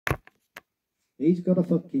He's got a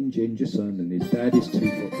fucking ginger son and his dad is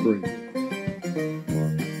 2'3".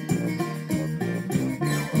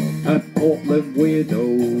 A Portland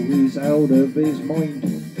weirdo is out of his mind.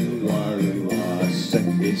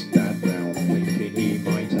 Sent his dad round thinking he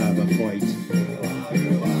might have a fight.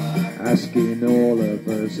 Asking all of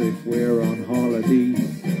us if we're on holiday.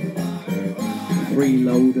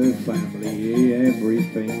 Freeloader family,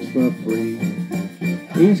 everything's for free.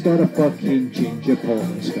 He's got a fucking ginger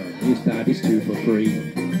Portland scum, his dad is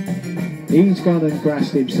 2'3". He's gone and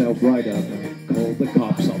grassed himself right up and called the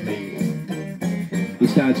cops on me.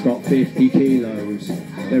 His dad's got 50 kilos,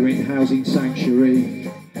 they're in housing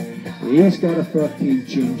sanctuary. He's got a fucking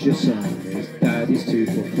ginger son, his dad is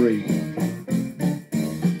 2'3".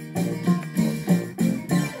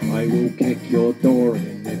 I will kick your door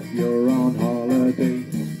in if you're on holiday.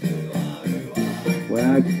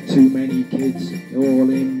 Without too many kids, all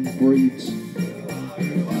in breeds.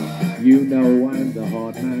 You know I'm the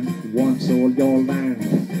hard man, wants all your land.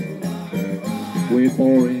 We're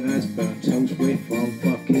boring as burnt toast, we're from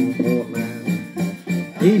fucking Portland.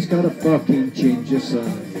 He's got a fucking ginger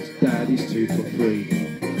son, his dad is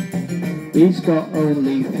 2'3". He's got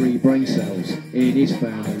only 3 brain cells in his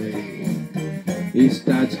family. His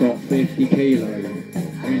dad's got 50 kilos,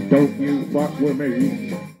 and don't you fuck with me.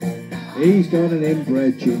 He's got an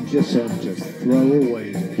inbred ginger son, just throw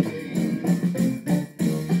away the key.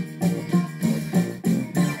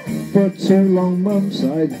 For 2 long months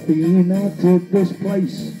I've been out of this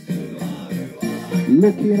place.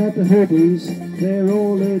 Looking at the hoodies, they're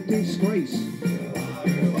all a disgrace.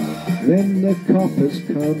 Then the coppers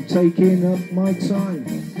come taking up my time.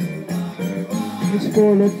 It's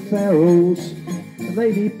full of ferals,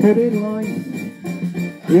 they be put in line.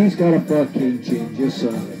 He's got a fucking ginger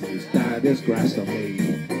son and his dad has grassed on me.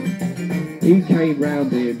 He came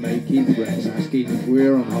round here making threats, asking if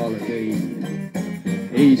we're on holiday.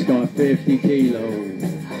 He's got 50 kilos,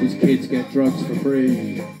 his kids get drugs for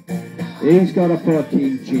free. He's got a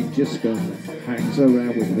fucking ginger scum that hangs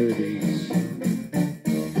around with hoodies.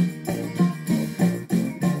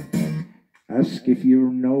 Ask if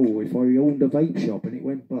you know if I owned a vape shop and it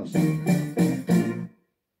went bust.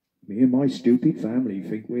 Me and my stupid family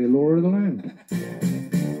think we're law of the land.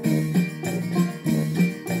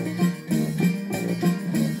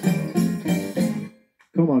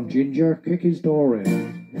 Come on, Ginger, kick his door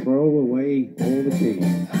in. Throw away all the keys.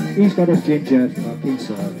 He's got a ginger fucking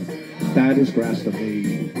son. Dad has grassed on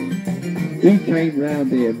me. He came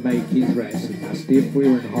round here making threats and asked if we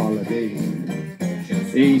were on holiday.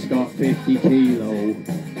 He's got 50 kilos.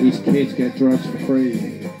 His kids get drugs for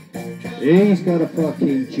free. He's got a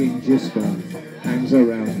fucking ginger scum, hangs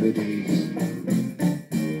around hoodies.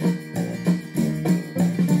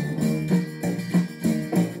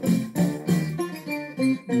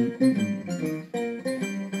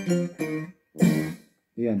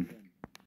 The end.